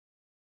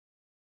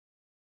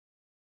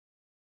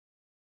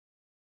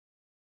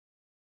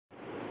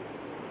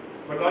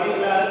Good morning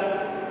class.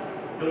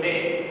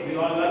 Today we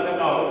all learn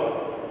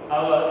about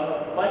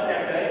our first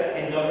chapter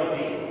in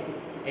geography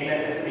in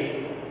SST.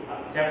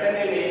 Chapter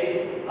name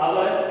is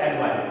our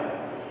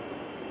environment.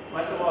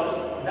 First of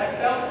all, the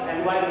term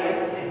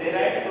environment is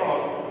derived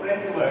from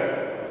French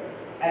word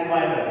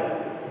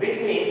environment, which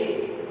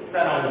means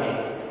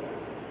surroundings.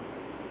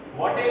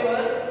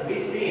 Whatever we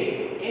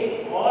see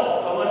in all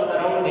our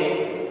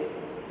surroundings,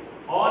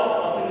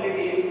 all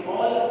possibilities,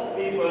 all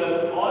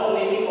people, all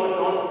living or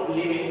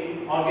non-living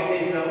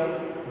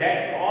organism,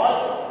 that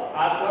all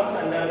comes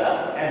under the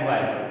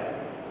environment.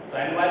 So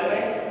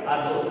environments are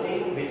those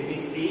things which we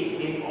see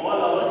in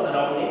all our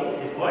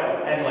surroundings is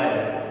called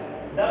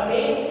environment. The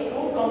main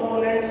two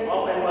components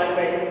of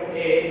environment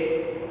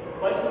is,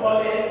 first of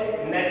all is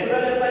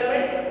natural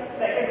environment,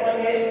 second one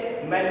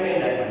is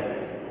man-made environment.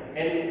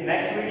 In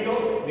next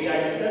video, we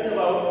are discussing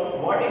about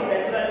what is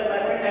natural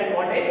environment and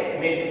what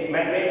is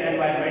man-made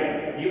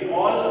environment. You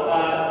all